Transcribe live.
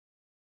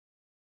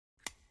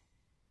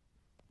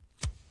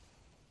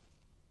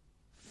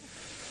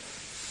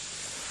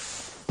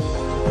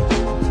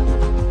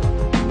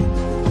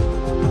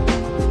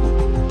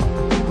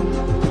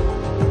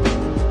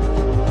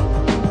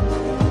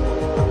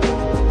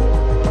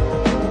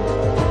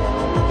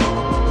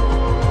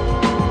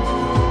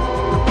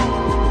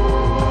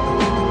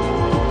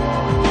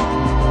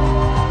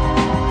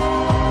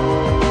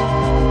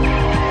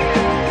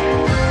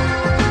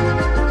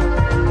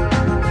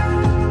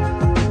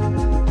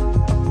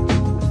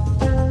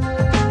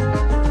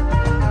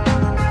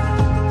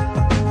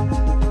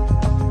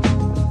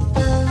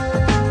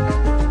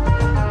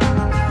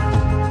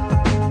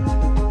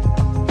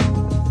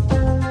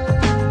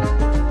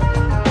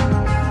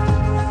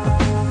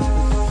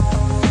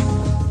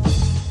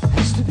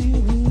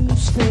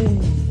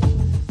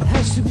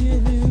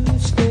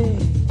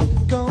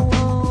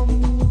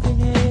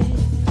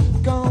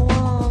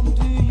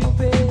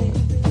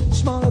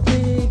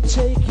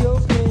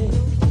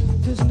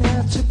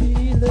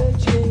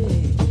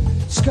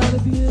It's gotta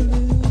be a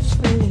loose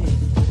fate.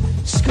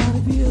 It's gotta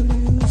be a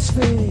loose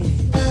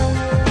fate.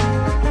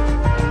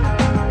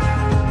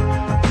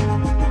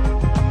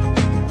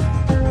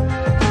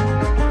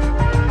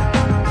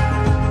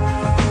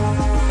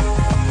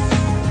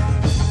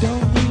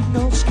 Don't need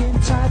no skin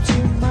types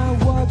in my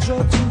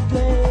wardrobe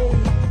today.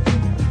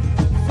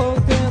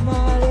 Fold them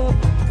all up,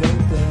 put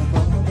them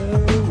all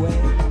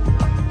away.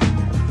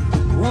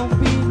 Won't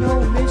be no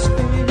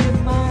misfit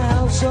in my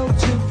household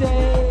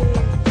today.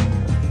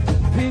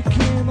 Pick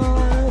him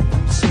up,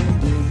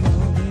 send him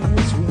on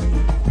his way.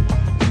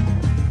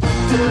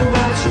 Do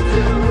what you're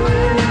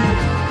doing,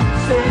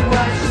 say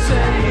what you're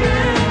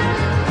saying,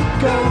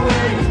 go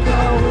where you're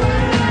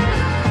going,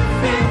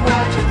 think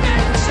what you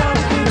think, it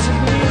sounds good to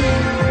me.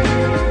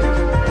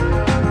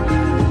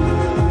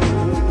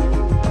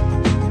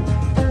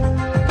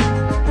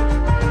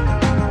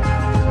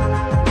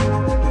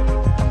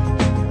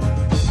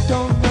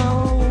 Don't know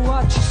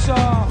what you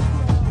saw,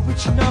 but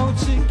you know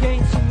it's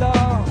against the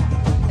law,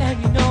 and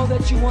you know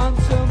that you want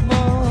some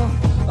more.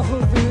 Oh,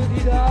 heard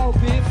it all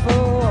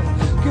before.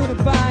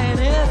 Gonna buy an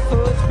Air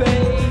Force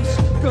base,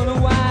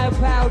 gonna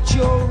wipe out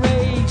your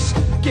race,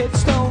 get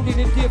stoned in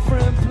a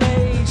different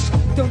place.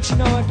 Don't you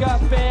know I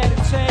got better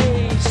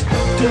taste?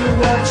 Do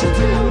what you're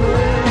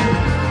doing,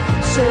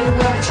 say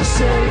what you're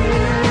saying,